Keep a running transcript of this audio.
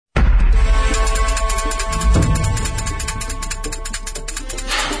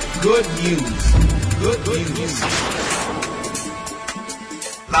Good news. Good news.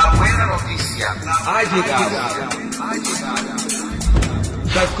 La buena noticia Ha llegado.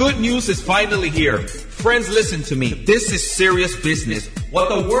 The good news is finally here. Friends, listen to me. This is serious business. What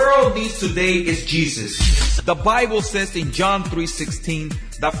the world needs today is Jesus. The Bible says in John 3:16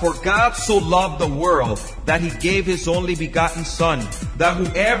 that for God so loved the world that he gave his only begotten Son, that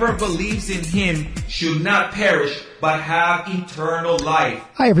whoever believes in him should not perish but have eternal life.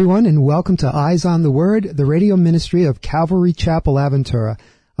 Hi everyone, and welcome to Eyes on the Word, the radio ministry of Calvary Chapel, Aventura.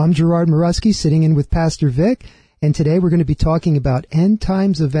 I'm Gerard Morusky, sitting in with Pastor Vic, and today we're going to be talking about end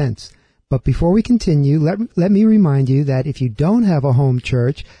times events. But before we continue, let me remind you that if you don't have a home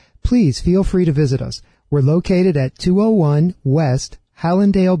church, please feel free to visit us. We're located at 201 West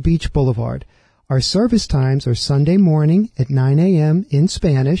Hallandale Beach Boulevard. Our service times are Sunday morning at 9 a.m. in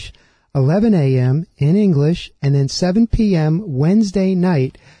Spanish, 11 a.m. in English, and then 7 p.m. Wednesday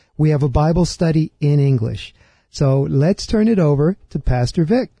night, we have a Bible study in English. So let's turn it over to Pastor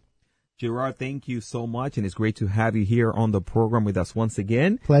Vic. Gerard, thank you so much, and it's great to have you here on the program with us once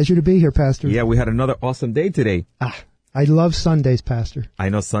again. Pleasure to be here, Pastor. Yeah, we had another awesome day today. I love Sundays, Pastor. I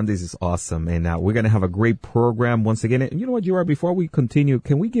know Sundays is awesome, and we're going to have a great program once again. And you know what, Gerard, before we continue,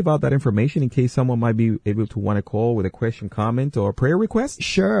 can we give out that information in case someone might be able to want to call with a question, comment, or prayer request?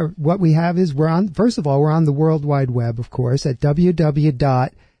 Sure. What we have is we're on the World Wide Web, of course, at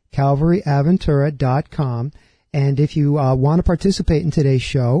www.calvaryaventura.com. And if you want to participate in today's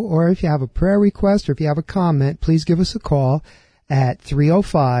show, or if you have a prayer request, or if you have a comment, please give us a call at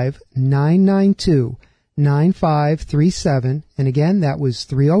 305-992-9537. And again, that was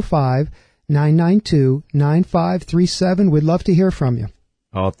 305-992-9537. We'd love to hear from you.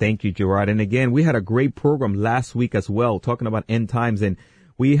 Oh, thank you, Gerard. And again, we had a great program last week as well, talking about end times. And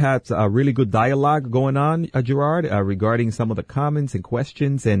we had a really good dialogue going on, Gerard, regarding some of the comments and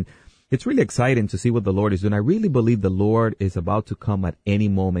questions. And it's really exciting to see what the Lord is doing. I really believe the Lord is about to come at any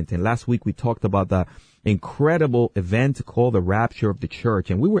moment. And last week we talked about the incredible event called the Rapture of the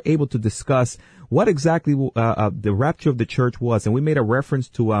Church. And we were able to discuss what exactly the Rapture of the Church was. And we made a reference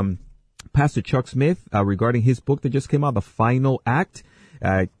to Pastor Chuck Smith regarding his book that just came out, The Final Act.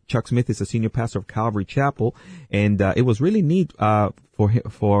 Chuck Smith is a senior pastor of Calvary Chapel. And it was really neat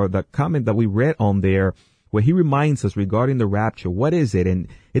for the comment that we read on there, where he reminds us regarding the rapture. What is it? And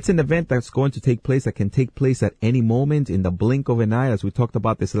it's an event that's going to take place, that can take place at any moment, in the blink of an eye, as we talked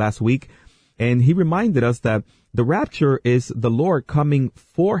about this last week. And he reminded us that the rapture is the Lord coming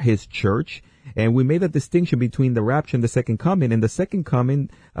for his church. And we made a distinction between the rapture and the second coming. And the second coming,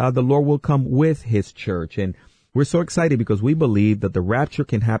 the Lord will come with his church. And we're so excited because we believe that the rapture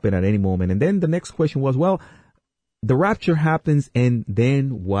can happen at any moment. And then the next question was, well, the rapture happens, and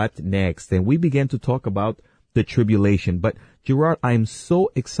then what next? And we began to talk about the tribulation. But Gerard, I'm so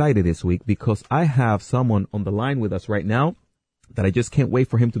excited this week because I have someone on the line with us right now that I just can't wait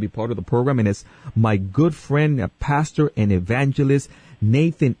for him to be part of the program. And it's my good friend, a pastor and evangelist,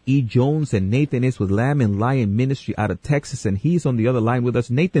 Nathan E. Jones. And Nathan is with Lamb and Lion Ministry out of Texas, and he's on the other line with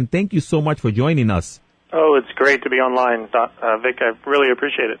us. Nathan, thank you so much for joining us. Oh, it's great to be online, Vic. I really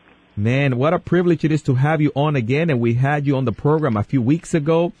appreciate it. Man, what a privilege it is to have you on again. And we had you on the program a few weeks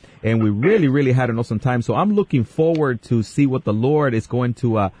ago, and we really had an awesome time. So I'm looking forward to see what the Lord is going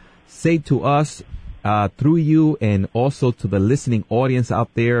to say to us through you, and also to the listening audience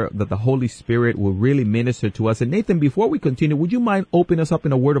out there, that the Holy Spirit will really minister to us. And Nathan, before we continue, would you mind opening us up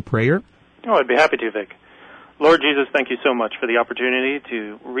in a word of prayer? Oh, I'd be happy to, Vic. Lord Jesus, thank you so much for the opportunity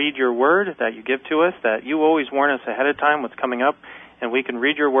to read your word that you give to us, that you always warn us ahead of time what's coming up, and we can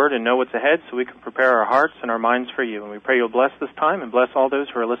read your word and know what's ahead, so we can prepare our hearts and our minds for you. And we pray you'll bless this time and bless all those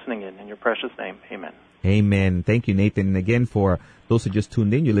who are listening in your precious name. Amen. Amen. Thank you, Nathan. And again, for those who just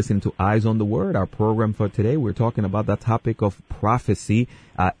tuned in, you're listening to Eyes on the Word, our program for today. We're talking about the topic of prophecy,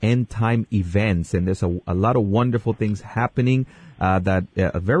 end time events. And there's a lot of wonderful things happening that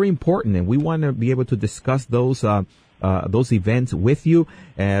are very important. And we want to be able to discuss those events with you.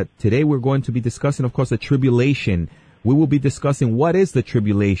 Today we're going to be discussing, of course, the tribulation. We will be discussing what is the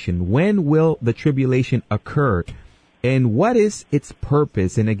tribulation, when will the tribulation occur, and what is its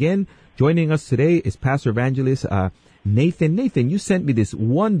purpose. And again, joining us today is Pastor Evangelist Nathan. Nathan, you sent me this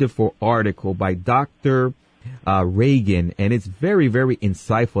wonderful article by Dr. Reagan, and it's very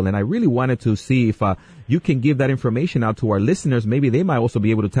insightful. And I really wanted to see if you can give that information out to our listeners. Maybe they might also be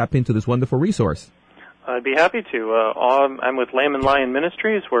able to tap into this wonderful resource. I'd be happy to. I'm with Lamb and Lion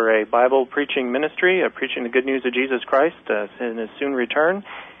Ministries. We're a Bible preaching ministry, preaching the good news of Jesus Christ in his soon return.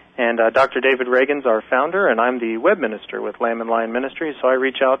 And Dr. David Reagan's our founder, and I'm the web minister with Lamb and Lion Ministries. So I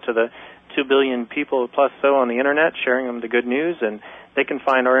reach out to the 2 billion people plus so on the internet sharing them the good news, and they can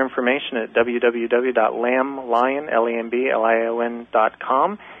find our information at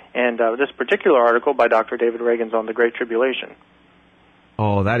www.lamblion.com. And this particular article by Dr. David Reagan's on the Great Tribulation.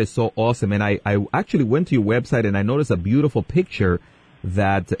 Oh, that is so awesome. And I actually went to your website and I noticed a beautiful picture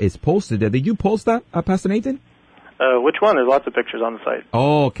that is posted there. Did you post that, Pastor Nathan? Which one? There's lots of pictures on the site.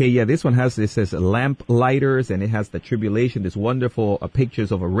 Oh, okay. Yeah, this one it says lamp lighters, and it has the tribulation, this wonderful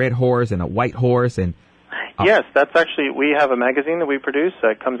pictures of a red horse and a white horse. And yes, that's actually, we have a magazine that we produce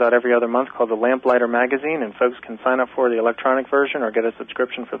that comes out every other month called the Lamplighter Magazine, and folks can sign up for the electronic version or get a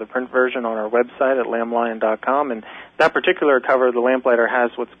subscription for the print version on our website at lamblion.com. And that particular cover of the Lamplighter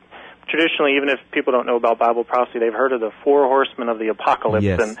has what's traditionally, even if people don't know about Bible prophecy, they've heard of the four horsemen of the apocalypse,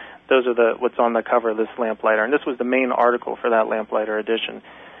 yes. And those are what's on the cover of this Lamplighter. And this was the main article for that Lamplighter edition.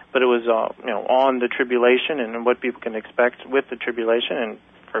 But it was on the tribulation and what people can expect with the tribulation, and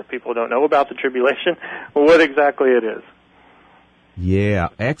for people who don't know about the tribulation, what exactly it is. Yeah,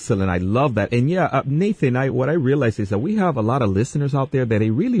 excellent. I love that. And Nathan, what I realize is that we have a lot of listeners out there that they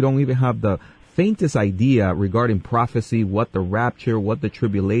really don't even have the faintest idea regarding prophecy, what the rapture, what the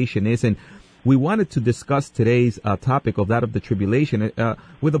tribulation is. And we wanted to discuss today's topic of that of the tribulation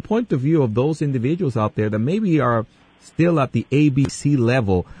with a point of view of those individuals out there that maybe are still at the ABC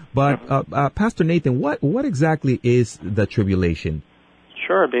level. But Pastor Nathan, what exactly is the tribulation?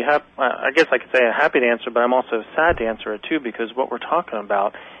 Sure, I guess I could say I'm happy to answer, but I'm also sad to answer it too, because what we're talking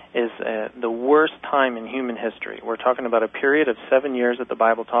about is the worst time in human history. We're talking about a period of 7 years that the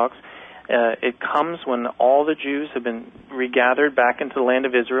Bible talks. It comes when all the Jews have been regathered back into the land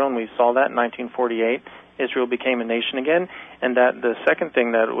of Israel, and we saw that in 1948. Israel became a nation again, and that the second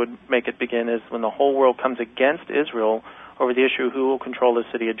thing that would make it begin is when the whole world comes against Israel over the issue of who will control the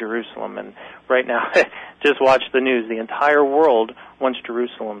city of Jerusalem. And right now, just watch the news. The entire world wants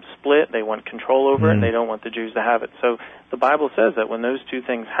Jerusalem split. They want control over it, and they don't want the Jews to have it. So the Bible says that when those two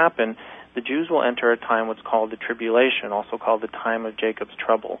things happen, the Jews will enter a time what's called the tribulation, also called the time of Jacob's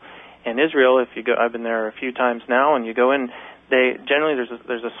trouble. In Israel, if you go, I've been there a few times now, and you go in, generally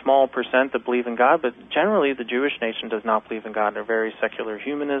there's a small percent that believe in God, but generally the Jewish nation does not believe in God. They're very secular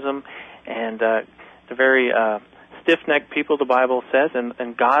humanism, and they're very stiff-necked people, the Bible says,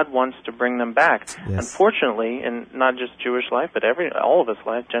 and God wants to bring them back. Yes. Unfortunately, in not just Jewish life, but all of us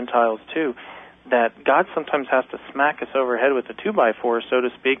life, Gentiles too, that God sometimes has to smack us overhead with a 2x4, so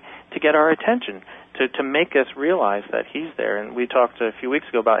to speak, to get our attention, to make us realize that He's there. And we talked a few weeks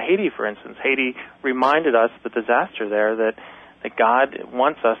ago about Haiti, for instance. Haiti reminded us the disaster there that God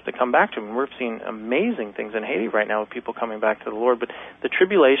wants us to come back to Him. And we're seeing amazing things in Haiti right now with people coming back to the Lord. But the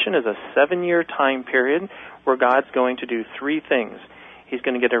tribulation is a 7-year time period where God's going to do three things. He's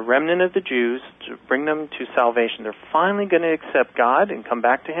going to get a remnant of the Jews to bring them to salvation. They're finally going to accept God and come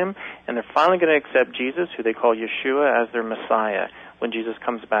back to Him, and they're finally going to accept Jesus, who they call Yeshua, as their Messiah when Jesus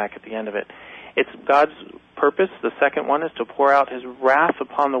comes back at the end of it. It's God's purpose. The second one is to pour out His wrath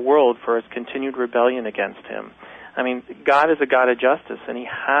upon the world for its continued rebellion against Him. I mean, God is a God of justice, and He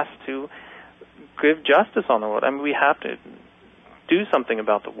has to give justice on the world. I mean, we have to do something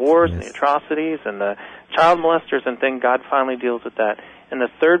about the wars and the atrocities and the child molesters and things. God finally deals with that. And the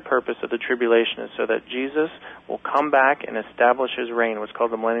third purpose of the tribulation is so that Jesus will come back and establish His reign, what's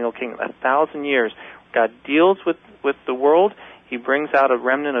called the millennial kingdom. 1,000 years. God deals with the world. He brings out a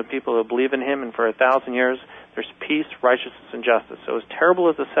remnant of people who believe in Him, and for 1,000 years there's peace, righteousness, and justice. So as terrible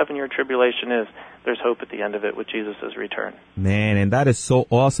as the 7-year tribulation is, there's hope at the end of it with Jesus' return. Man, and that is so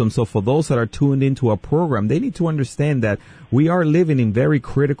awesome. So for those that are tuned into our program, they need to understand that we are living in very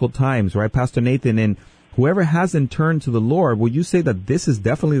critical times, right, Pastor Nathan? And whoever hasn't turned to the Lord, would you say that this is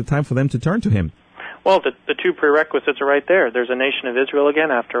definitely the time for them to turn to Him? Well, the two prerequisites are right there. There's a nation of Israel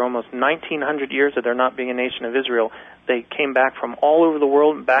again. After almost 1,900 years of there not being a nation of Israel, they came back from all over the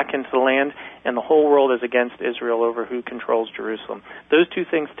world back into the land, and the whole world is against Israel over who controls Jerusalem. Those two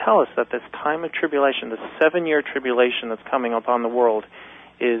things tell us that this time of tribulation, the 7-year tribulation that's coming upon the world,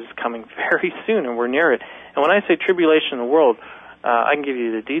 is coming very soon, and we're near it. And when I say tribulation in the world, I can give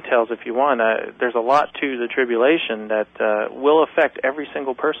you the details if you want. There's a lot to the tribulation that will affect every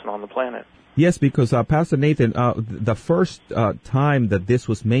single person on the planet. Yes, because Pastor Nathan, the first time that this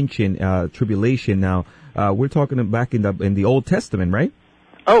was mentioned, tribulation. Now we're talking back in the Old Testament, right?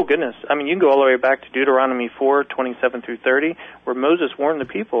 Oh goodness! I mean, you can go all the way back to Deuteronomy 4:27 through 30, where Moses warned the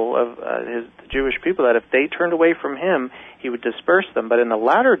people of the Jewish people that if they turned away from Him, He would disperse them. But in the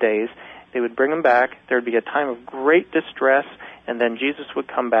latter days, they would bring them back. There would be a time of great distress, and then Jesus would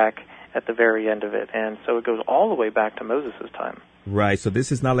come back at the very end of it. And so it goes all the way back to Moses' time. Right. So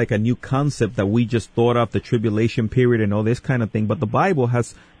this is not like a new concept that we just thought of, the tribulation period and all this kind of thing. But the Bible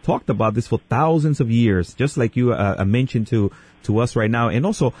has talked about this for thousands of years, just like you mentioned to us right now. And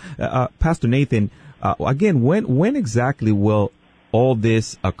also, Pastor Nathan, again, when exactly will all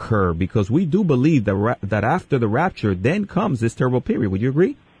this occur? Because we do believe that after the rapture, then comes this terrible period. Would you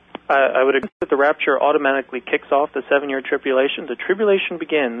agree? I would agree that the rapture automatically kicks off the 7-year tribulation. The tribulation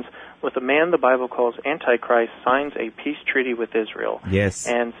begins with a man the Bible calls Antichrist signs a peace treaty with Israel. Yes.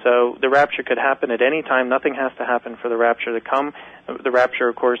 And so the rapture could happen at any time. Nothing has to happen for the rapture to come. The rapture,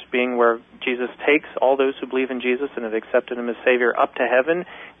 of course, being where Jesus takes all those who believe in Jesus and have accepted him as Savior up to heaven,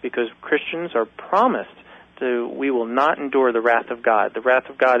 because Christians are promised we will not endure the wrath of God. The wrath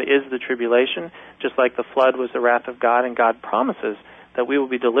of God is the tribulation, just like the flood was the wrath of God, and God promises that we will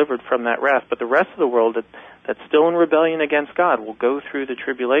be delivered from that wrath. But the rest of the world that's still in rebellion against God will go through the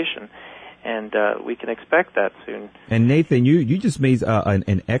tribulation, and we can expect that soon. And Nathan, you just made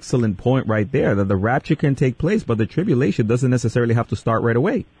an excellent point right there, that the rapture can take place, but the tribulation doesn't necessarily have to start right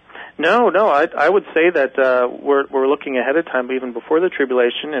away. No, I would say that we're looking ahead of time, even before the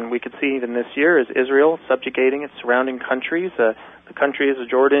tribulation, and we could see even this year is Israel subjugating its surrounding countries. The countries of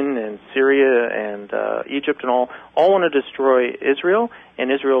Jordan and Syria and Egypt and all want to destroy Israel,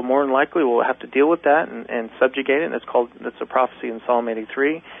 and Israel more than likely will have to deal with that and subjugate it. And that's a prophecy in Psalm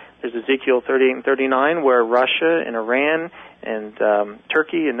 83. There's Ezekiel 38 and 39, where Russia and Iran and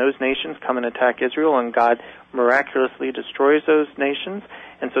Turkey and those nations come and attack Israel, and God miraculously destroys those nations.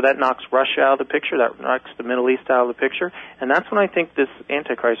 And so that knocks Russia out of the picture, that knocks the Middle East out of the picture. And that's when I think this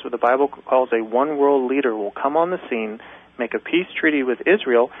Antichrist, what the Bible calls a one-world leader, will come on the scene, make a peace treaty with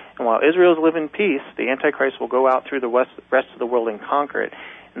Israel, and while Israel's live in peace, the Antichrist will go out through the rest of the world and conquer it.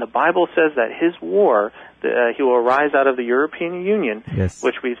 And the Bible says that his war, he will arise out of the European Union, yes,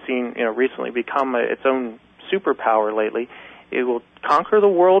 which we've seen recently become its own superpower lately. It will conquer the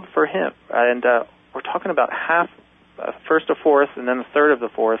world for him. And we're talking about first a fourth, and then a third of the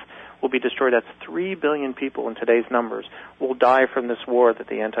fourth will be destroyed. That's 3 billion people in today's numbers will die from this war that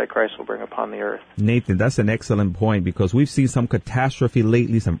the Antichrist will bring upon the earth. Nathan, that's an excellent point, because we've seen some catastrophe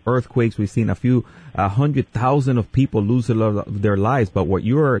lately, some earthquakes. We've seen a few 100,000 of people lose their lives. But what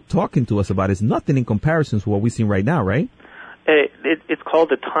you're talking to us about is nothing in comparison to what we've seen right now, right? It's called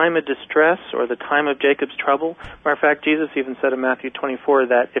the time of distress, or the time of Jacob's trouble. Matter of fact, Jesus even said in Matthew 24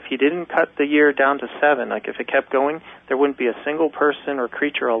 that if he didn't cut the year down to 7, like if it kept going, there wouldn't be a single person or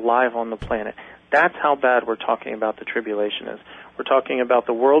creature alive on the planet. That's how bad we're talking about the tribulation is. We're talking about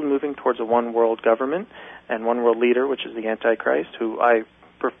the world moving towards a one-world government and one-world leader, which is the Antichrist, who I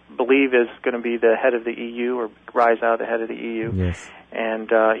believe is going to be the head of the EU, or rise out of the head of the EU. Yes. And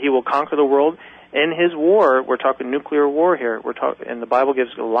he will conquer the world. In his war, we're talking nuclear war here. And the Bible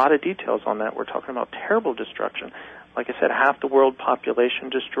gives a lot of details on that. We're talking about terrible destruction. Like I said, half the world population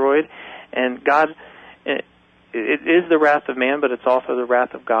destroyed. And God, it is the wrath of man, but it's also the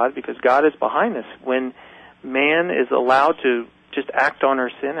wrath of God, because God is behind this. When man is allowed to just act on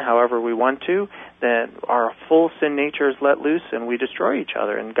our sin however we want to, then our full sin nature is let loose and we destroy each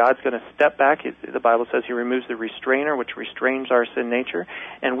other. And God's going to step back. The Bible says he removes the restrainer, which restrains our sin nature,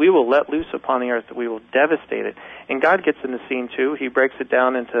 and we will let loose upon the earth. We will devastate it. And God gets in the scene too. He breaks it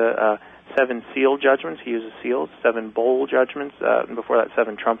down into 7 seal judgments. He uses seals, 7 bowl judgments, and before that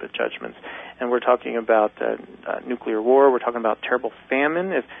 7 trumpet judgments. And we're talking about nuclear war. We're talking about terrible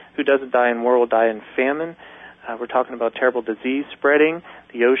famine. Who doesn't die in war will die in famine. We're talking about terrible disease spreading,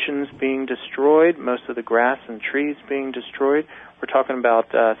 the oceans being destroyed, most of the grass and trees being destroyed. We're talking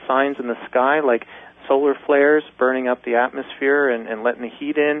about signs in the sky like solar flares burning up the atmosphere and letting the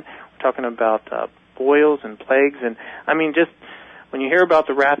heat in. We're talking about boils and plagues. And I mean, just when you hear about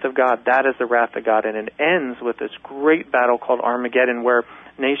the wrath of God, that is the wrath of God. And it ends with this great battle called Armageddon, where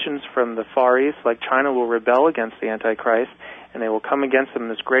nations from the Far East, like China, will rebel against the Antichrist, and they will come against him in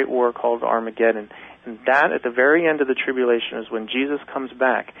this great war called Armageddon. And that, at the very end of the tribulation, is when Jesus comes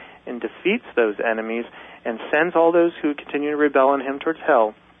back and defeats those enemies and sends all those who continue to rebel on him towards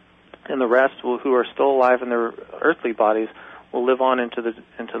hell, and the rest who are still alive in their earthly bodies will live on into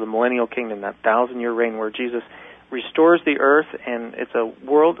the millennial kingdom, that 1,000-year reign where Jesus restores the earth, and it's a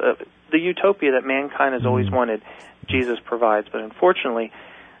world, the utopia that mankind has always wanted. Jesus provides, but unfortunately,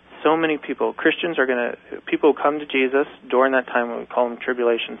 so many people, people who come to Jesus during that time, when we call them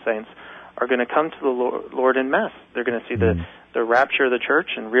tribulation saints, are going to come to the Lord en masse. They're going to see the rapture of the church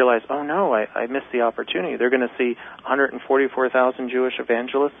and realize, oh no, I missed the opportunity. They're going to see 144,000 Jewish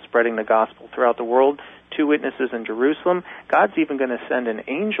evangelists spreading the gospel throughout the world, 2 witnesses in Jerusalem. God's even going to send an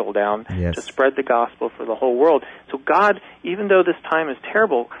angel down to spread the gospel for the whole world. So God, even though this time is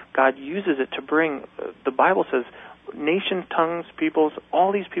terrible, God uses it to bring, the Bible says, nations, tongues, peoples,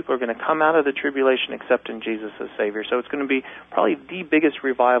 all these people are going to come out of the tribulation accepting Jesus as Savior. So it's going to be probably the biggest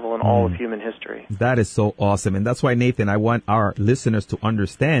revival in all of human history. That is so awesome. And that's why, Nathan, I want our listeners to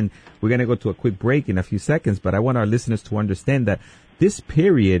understand. We're going to go to a quick break in a few seconds, but I want our listeners to understand that this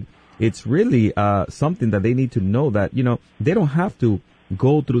period, it's really something that they need to know that, they don't have to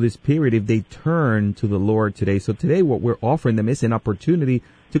go through this period if they turn to the Lord today. So today what we're offering them is an opportunity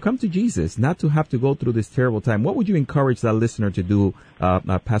to come to Jesus, not to have to go through this terrible time. What would you encourage that listener to do,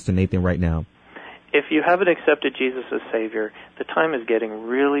 Pastor Nathan, right now? If you haven't accepted Jesus as Savior, the time is getting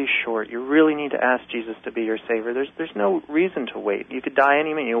really short. You really need to ask Jesus to be your Savior. There's no reason to wait. You could die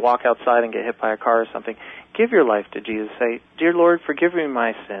any minute. You walk outside and get hit by a car or something. Give your life to Jesus. Say, "Dear Lord, forgive me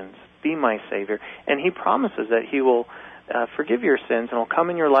my sins. Be my Savior." And He promises that He will forgive your sins, and will come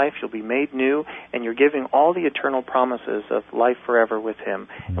in your life. You'll be made new, and you're giving all the eternal promises of life forever with Him.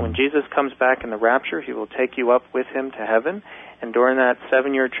 And when Jesus comes back in the rapture, He will take you up with Him to heaven. And during that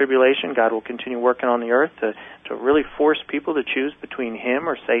 7-year tribulation, God will continue working on the earth to really force people to choose between Him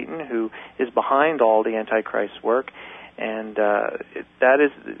or Satan, who is behind all the Antichrist's work. And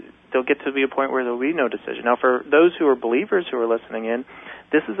they'll get to be a point where there will be no decision. Now, for those who are believers who are listening in,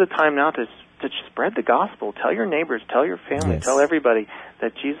 this is the time now to spread the gospel. Tell your neighbors, tell your family, Tell everybody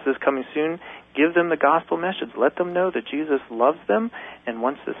that Jesus is coming soon. Give them the gospel message. Let them know that Jesus loves them and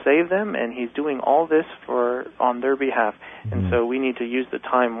wants to save them, and He's doing all this on their behalf. And so we need to use the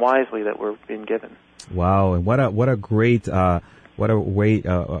time wisely that we're being given. Wow, and what a great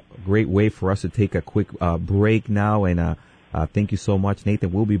great way for us to take a quick break now. And thank you so much,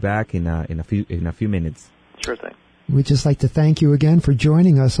 Nathan. We'll be back in a few minutes. Sure thing. We'd just like to thank you again for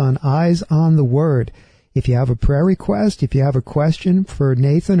joining us on Eyes on the Word. If you have a prayer request, if you have a question for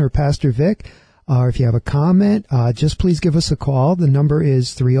Nathan or Pastor Vic, or if you have a comment, just please give us a call. The number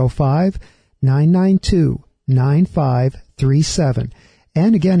is 305-992-9537.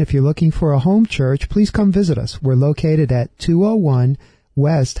 And again, if you're looking for a home church, please come visit us. We're located at 201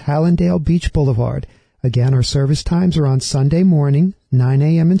 West Hallandale Beach Boulevard. Again, our service times are on Sunday morning, 9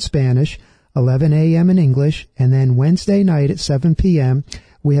 a.m. in Spanish, 11 a.m. in English, and then Wednesday night at 7 p.m.,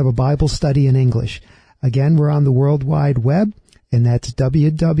 we have a Bible study in English. Again, we're on the World Wide Web, and that's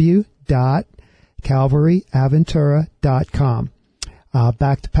www.calvaryaventura.com.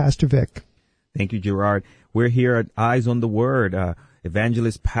 Back to Pastor Vic. Thank you, Gerard. We're here at Eyes on the Word.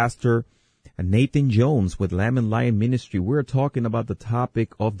 Evangelist Pastor Nathan Jones with Lamb and Lion Ministry. We're talking about the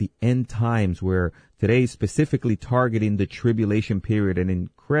topic of the end times. We're today specifically targeting the tribulation period, an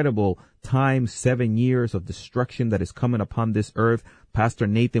incredible time, 7 years of destruction that is coming upon this earth. Pastor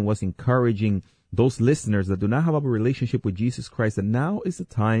Nathan was encouraging those listeners that do not have a relationship with Jesus Christ, and now is the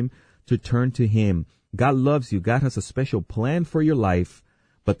time to turn to Him. God loves you. God has a special plan for your life,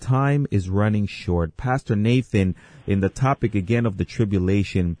 but time is running short. Pastor Nathan, in the topic again of the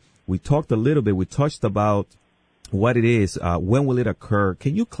tribulation, we talked a little bit. We touched about what it is. When will it occur?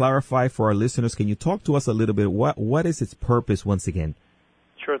 Can you clarify for our listeners? Can you talk to us a little bit? What is its purpose once again?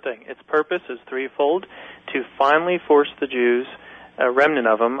 Sure thing. Its purpose is threefold: to finally force the Jews, a remnant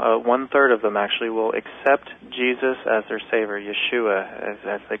of them, 1/3 of them actually, will accept Jesus as their Savior, Yeshua,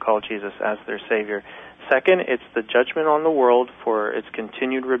 as they call Jesus, as their Savior. Second, it's the judgment on the world for its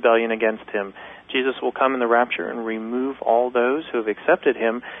continued rebellion against Him. Jesus will come in the rapture and remove all those who have accepted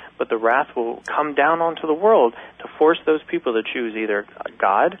Him, but the wrath will come down onto the world to force those people to choose either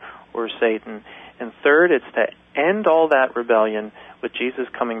God or Satan. And third, it's to end all that rebellion with Jesus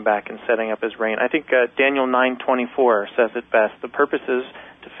coming back and setting up His reign. I think Daniel 9:24 says it best. The purpose is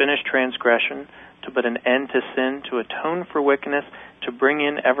to finish transgression, to put an end to sin, to atone for wickedness, to bring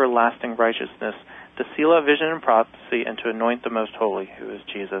in everlasting righteousness, to seal out vision and prophecy, and to anoint the Most Holy, who is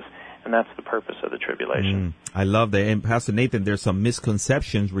Jesus. And that's the purpose of the tribulation. I love that. And Pastor Nathan, there's some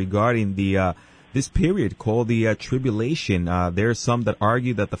misconceptions regarding the this period called the tribulation. There's some that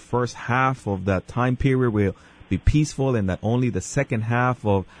argue that the first half of that time period will be peaceful, and that only the second half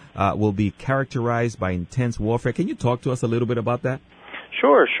of will be characterized by intense warfare. Can you talk to us a little bit about that?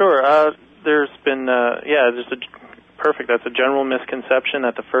 Sure. There's been, that's a general misconception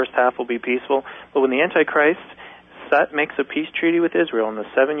that the first half will be peaceful. But when the Antichrist makes a peace treaty with Israel and the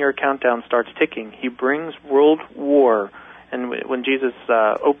 7-year countdown starts ticking, he brings world war. And when Jesus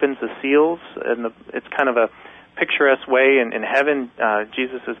opens the seals, and it's kind of a picturesque way. In heaven,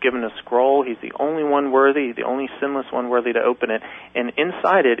 Jesus is given a scroll. He's the only one worthy, the only sinless one worthy to open it. And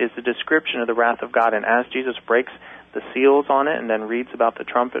inside it is the description of the wrath of God. And as Jesus breaks the seals on it and then reads about the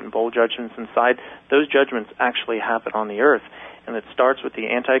trumpet and bowl judgments inside, those judgments actually happen on the earth. And it starts with the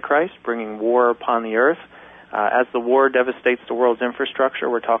Antichrist bringing war upon the earth. As the war devastates the world's infrastructure,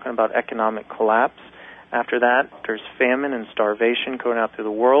 we're talking about economic collapse. After that, there's famine and starvation going out through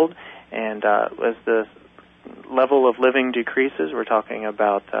the world, and as the level of living decreases, we're talking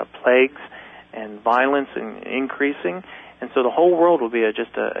about plagues and violence increasing, and so the whole world will be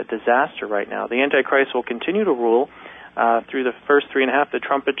just a disaster right now. The Antichrist will continue to rule through the first 3.5. The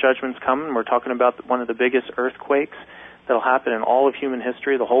trumpet judgments come, and we're talking about one of the biggest earthquakes that'll happen in all of human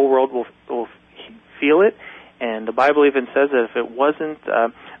history. The whole world will feel it, and the Bible even says that if it wasn't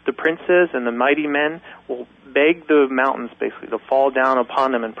the princes and the mighty men will beg the mountains basically to fall down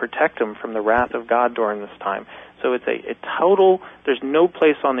upon them and protect them from the wrath of God during this time. So it's a total, there's no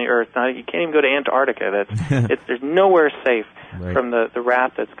place on the earth, now you can't even go to Antarctica, there's nowhere safe from the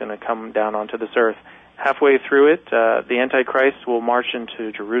wrath that's going to come down onto this earth. Halfway through it, the Antichrist will march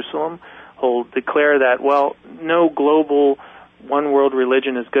into Jerusalem. He'll declare that, well, no global one world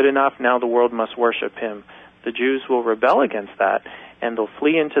religion is good enough, now the world must worship him. The Jews will rebel against that, and they'll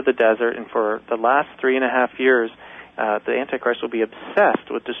flee into the desert, and for the last 3.5 years, the Antichrist will be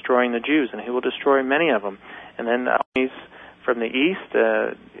obsessed with destroying the Jews, and he will destroy many of them. And then armies from the east,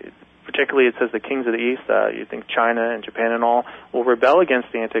 particularly it says the kings of the east, you think China and Japan and all, will rebel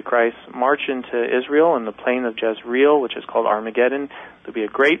against the Antichrist, march into Israel in the plain of Jezreel, which is called Armageddon. There'll be a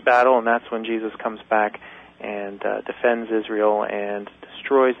great battle, and that's when Jesus comes back and defends Israel and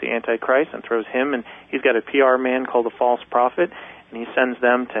destroys the Antichrist and throws him, and he's got a PR man called the false prophet, and he sends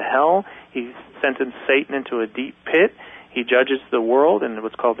them to hell. He sentenced Satan into a deep pit. He judges the world in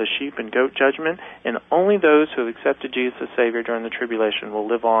what's called the sheep and goat judgment, and only those who have accepted Jesus as Savior during the tribulation will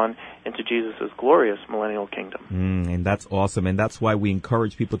live on into Jesus' glorious millennial kingdom. And that's awesome, and that's why we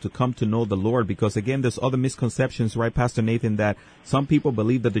encourage people to come to know the Lord, because again, there's other misconceptions, right, Pastor Nathan, that some people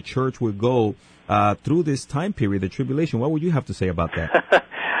believe that the church will go through this time period, the tribulation. What would you have to say about that?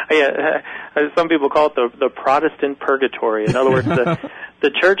 Some people call it the Protestant purgatory. In other words, the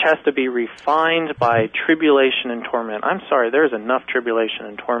church has to be refined by tribulation and torment. I'm sorry, there's enough tribulation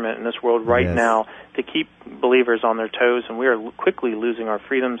and torment in this world right now to keep believers on their toes, and we are quickly losing our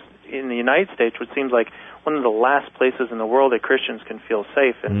freedoms in the United States, which seems like one of the last places in the world that Christians can feel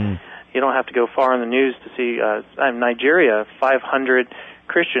safe. And you don't have to go far in the news to see in Nigeria, 500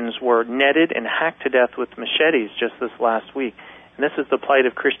 Christians were netted and hacked to death with machetes just this last week. And this is the plight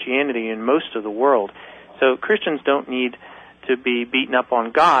of Christianity in most of the world. So Christians don't need to be beaten up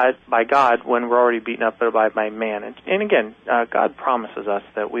on by God when we're already beaten up by man. And again, God promises us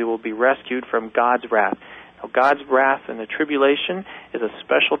that we will be rescued from God's wrath. Now, God's wrath in the tribulation is a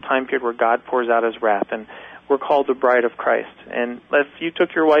special time period where God pours out his wrath, and we're called the bride of Christ. And if you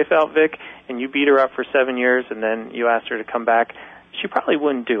took your wife out, Vic, and you beat her up for 7 years and then you asked her to come back, she probably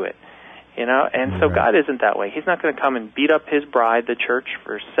wouldn't do it. And so God isn't that way. He's not going to come and beat up his bride, the church,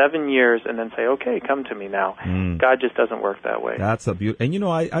 for 7 years and then say, okay, come to me now. God just doesn't work that way. That's a beauty. And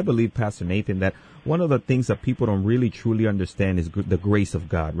I believe, Pastor Nathan, that one of the things that people don't really truly understand is the grace of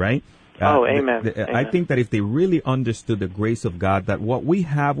God, right? Amen. I think that if they really understood the grace of God, that what we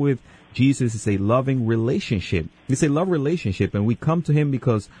have with Jesus is a loving relationship. It's a love relationship, and we come to him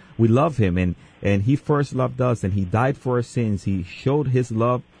because we love him, and he first loved us, and he died for our sins. He showed his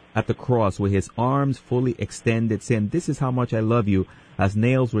love at the cross with his arms fully extended, saying, this is how much I love you, as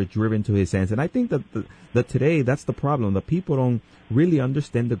nails were driven to his hands. And I think that today, that's the problem. The people don't really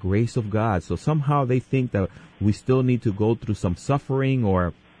understand the grace of God. So somehow they think that we still need to go through some suffering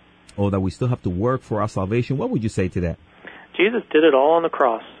or that we still have to work for our salvation. What would you say to that? Jesus did it all on the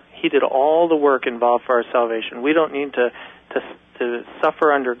cross. He did all the work involved for our salvation. We don't need to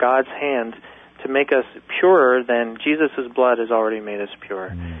suffer under God's hand to make us purer than Jesus' blood has already made us pure.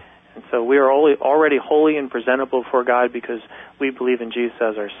 And so we are already holy and presentable before God because we believe in Jesus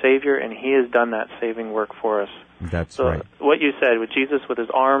as our Savior, and he has done that saving work for us. That's right. What you said, with Jesus with his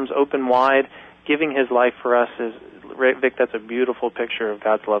arms open wide, giving his life for us, Vic, that's a beautiful picture of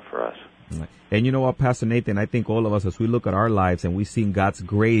God's love for us. And you know what, Pastor Nathan, I think all of us, as we look at our lives and we see God's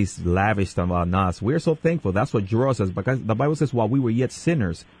grace lavished on us, we're so thankful. That's what draws us, because the Bible says while we were yet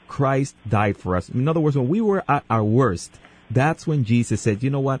sinners, Christ died for us. In other words, when we were at our worst, that's when Jesus said, you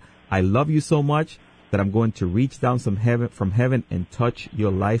know what, I love you so much that I'm going to reach down from heaven and touch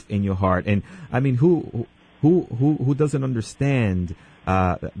your life and your heart. And I mean, who doesn't understand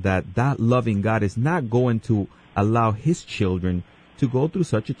that loving God is not going to allow his children to go through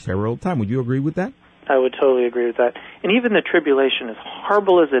such a terrible time? Would you agree with that? I would totally agree with that. And even the tribulation, as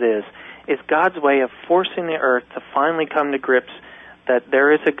horrible as it is God's way of forcing the earth to finally come to grips that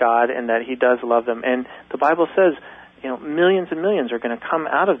there is a God and that he does love them. And the Bible says, millions and millions are going to come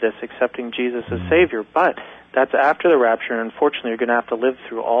out of this accepting Jesus as Savior. But that's after the rapture, and unfortunately you're going to have to live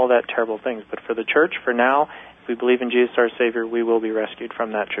through all that terrible things. But for the church, for now, if we believe in Jesus our Savior, we will be rescued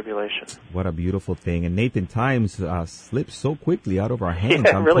from that tribulation. What a beautiful thing. And Nathan, times slips so quickly out of our hands.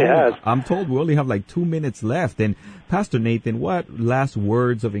 Yeah, it really has. I'm told we only have like 2 minutes left. And Pastor Nathan, what last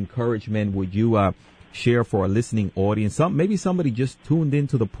words of encouragement would you share for a listening audience? Maybe somebody just tuned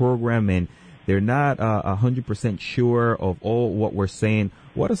into the program and they're not 100% sure of all what we're saying.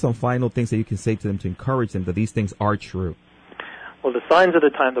 What are some final things that you can say to them to encourage them that these things are true? Well, the signs of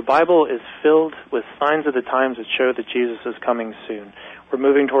the time, the Bible is filled with signs of the times that show that Jesus is coming soon. We're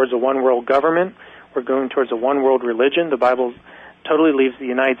moving towards a one-world government. We're going towards a one-world religion. The Bible totally leaves the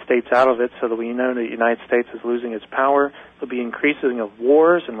United States out of it so that we know that the United States is losing its power. There'll be increasing of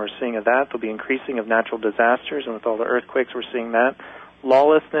wars, and we're seeing of that. There'll be increasing of natural disasters, and with all the earthquakes, we're seeing that.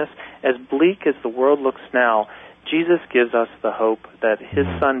 Lawlessness. As bleak as the world looks now, Jesus gives us the hope that His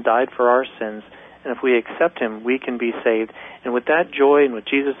Son died for our sins, and if we accept Him, we can be saved. And with that joy and with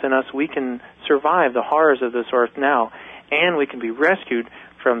Jesus in us, we can survive the horrors of this earth now, and we can be rescued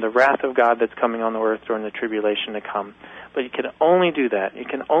from the wrath of God that's coming on the earth during the tribulation to come. But you can only do that. It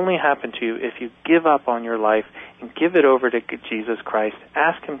can only happen to you if you give up on your life and give it over to Jesus Christ.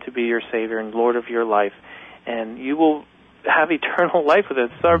 Ask Him to be your Savior and Lord of your life, and you will have eternal life with it.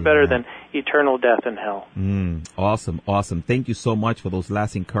 It's far better than eternal death in hell. Awesome. Thank you so much for those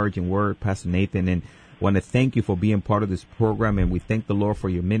last encouraging words, Pastor Nathan, and want to thank you for being part of this program, and we thank the Lord for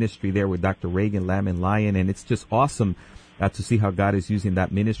your ministry there with Dr. Reagan, Lamb and Lion, and it's just awesome to see how God is using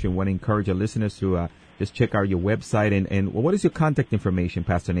that ministry, and want to encourage our listeners to just check out your website. And what is your contact information,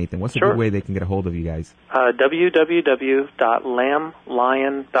 Pastor Nathan? What's a good way they can get a hold of you guys?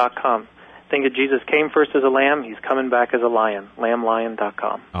 www.lamblion.com. Think that Jesus came first as a lamb. He's coming back as a lion.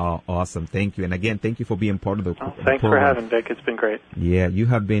 Lamblion.com. Oh, awesome. Thank you. And again, thank you for being part of the program. Thanks for having, Vic. It's been great. Yeah, you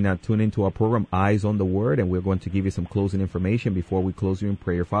have been tuned into our program, Eyes on the Word, and we're going to give you some closing information before we close you in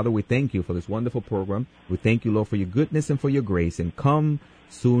prayer. Father, we thank you for this wonderful program. We thank you, Lord, for your goodness and for your grace. And come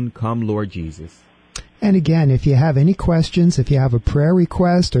soon, come, Lord Jesus. And again, if you have any questions, if you have a prayer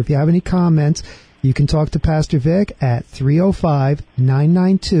request, or if you have any comments, you can talk to Pastor Vic at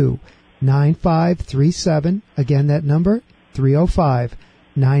 305-992-9537. Again, that number,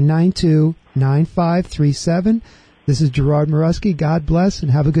 305-992-9537. This is Gerard Morusky. God bless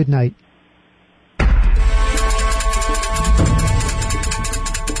and have a good night.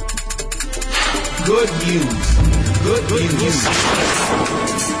 Good news.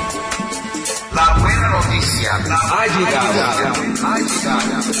 La buena noticia ha llegado.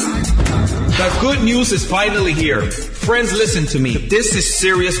 The good news is finally here. Friends, listen to me. This is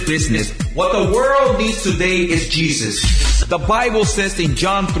serious business. What the world needs today is Jesus. The Bible says in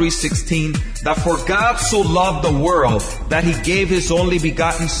John 3:16 that for God so loved the world that He gave His only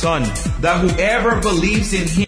begotten Son, that whoever believes in Him